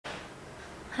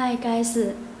Hi guys,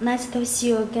 nice to see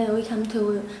you again. Welcome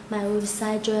to my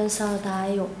website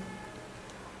jordansole.io.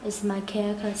 It's my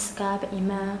character, Skype,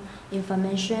 email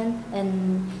information,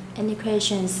 and any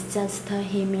questions just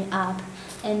hit me up.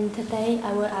 And today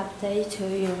I will update to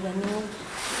you the new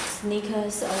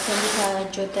sneakers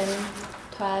authentic Jordan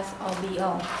 12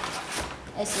 OVO.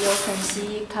 As you can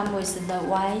see, come with the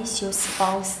white shoes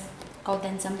box,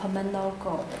 golden jumpman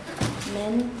logo.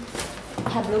 Then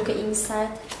have a look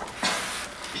inside.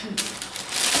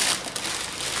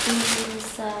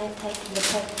 Inside, take the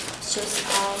shoes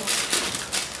out.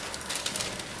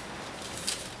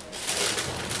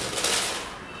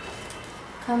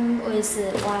 Come with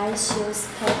white shoes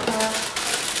paper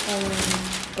and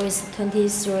with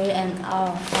 23 and all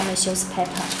on the shoes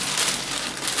paper.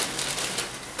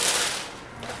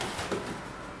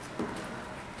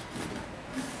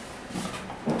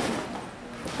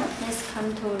 Let's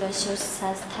come to the shoes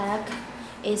size tag.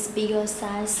 It's bigger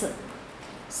size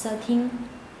 13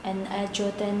 and Air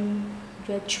Jordan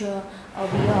retro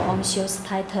OVO on shoes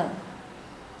title.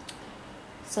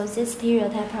 So this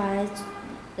retail price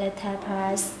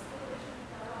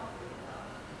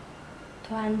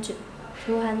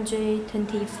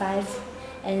 225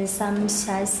 and some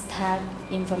size tag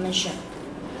information.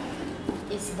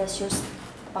 It's the shoes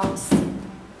box.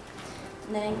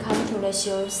 Then come to the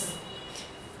shoes.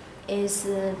 It's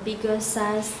bigger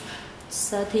size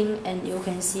 13 and you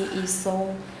can see it's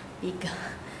so big.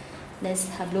 Let's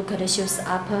have a look at the shoes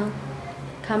upper.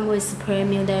 Come with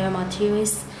premium leather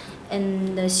materials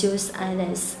and the shoes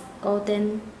eyelets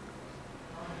golden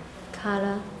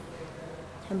color.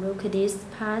 Have a look at this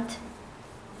part.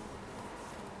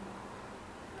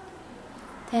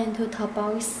 Then to top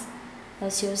box, the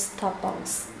shoes top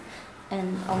box,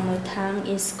 and on the tongue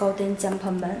is golden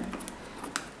jumpman.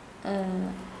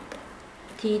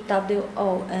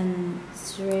 TWO and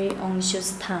 3 on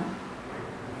shoes tongue.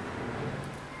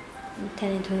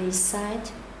 Turn it to this side.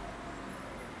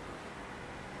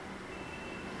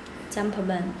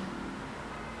 Jumpman.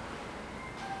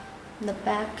 The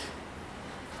back.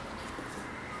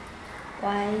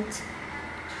 White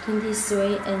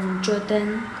 23 and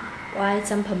Jordan white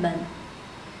jumpman.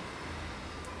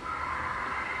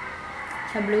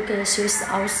 Have a look at the shoes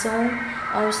also.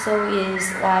 Also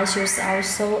is white shoes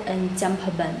also and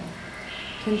jumpman.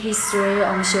 23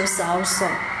 on shoes also.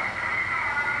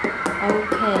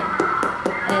 Okay.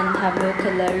 And have a look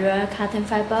at the real cotton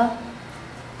fiber.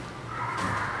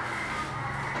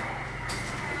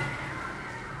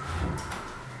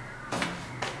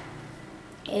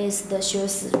 Is the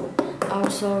shoes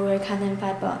also real cotton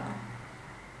fiber.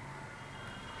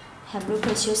 Have a look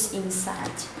at shoes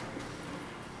inside.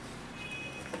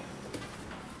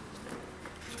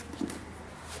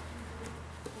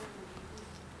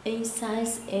 Inside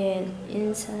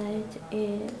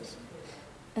is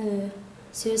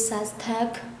shoe size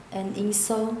tag and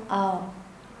insole all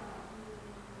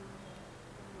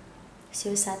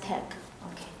shoe size tag.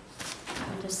 Okay.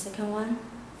 And the second one,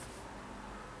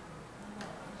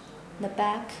 the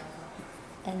back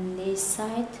and this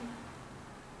side.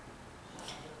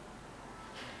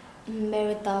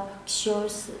 Very dark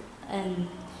shoes and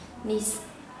this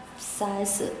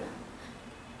size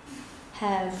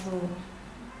have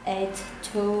 8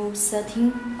 to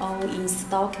 13 all in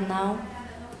stock now.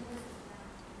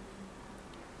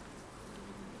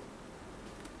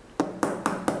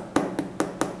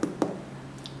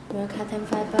 Real cotton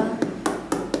fiber.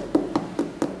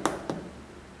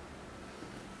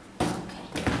 Okay.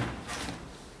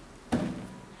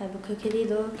 Have a quickly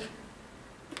look.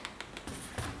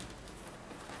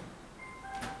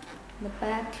 The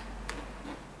back,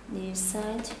 this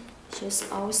side, shoes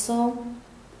also.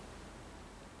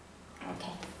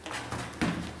 Okay.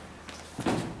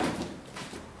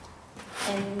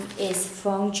 And it's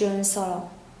from jordansole.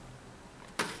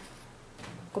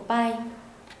 Goodbye.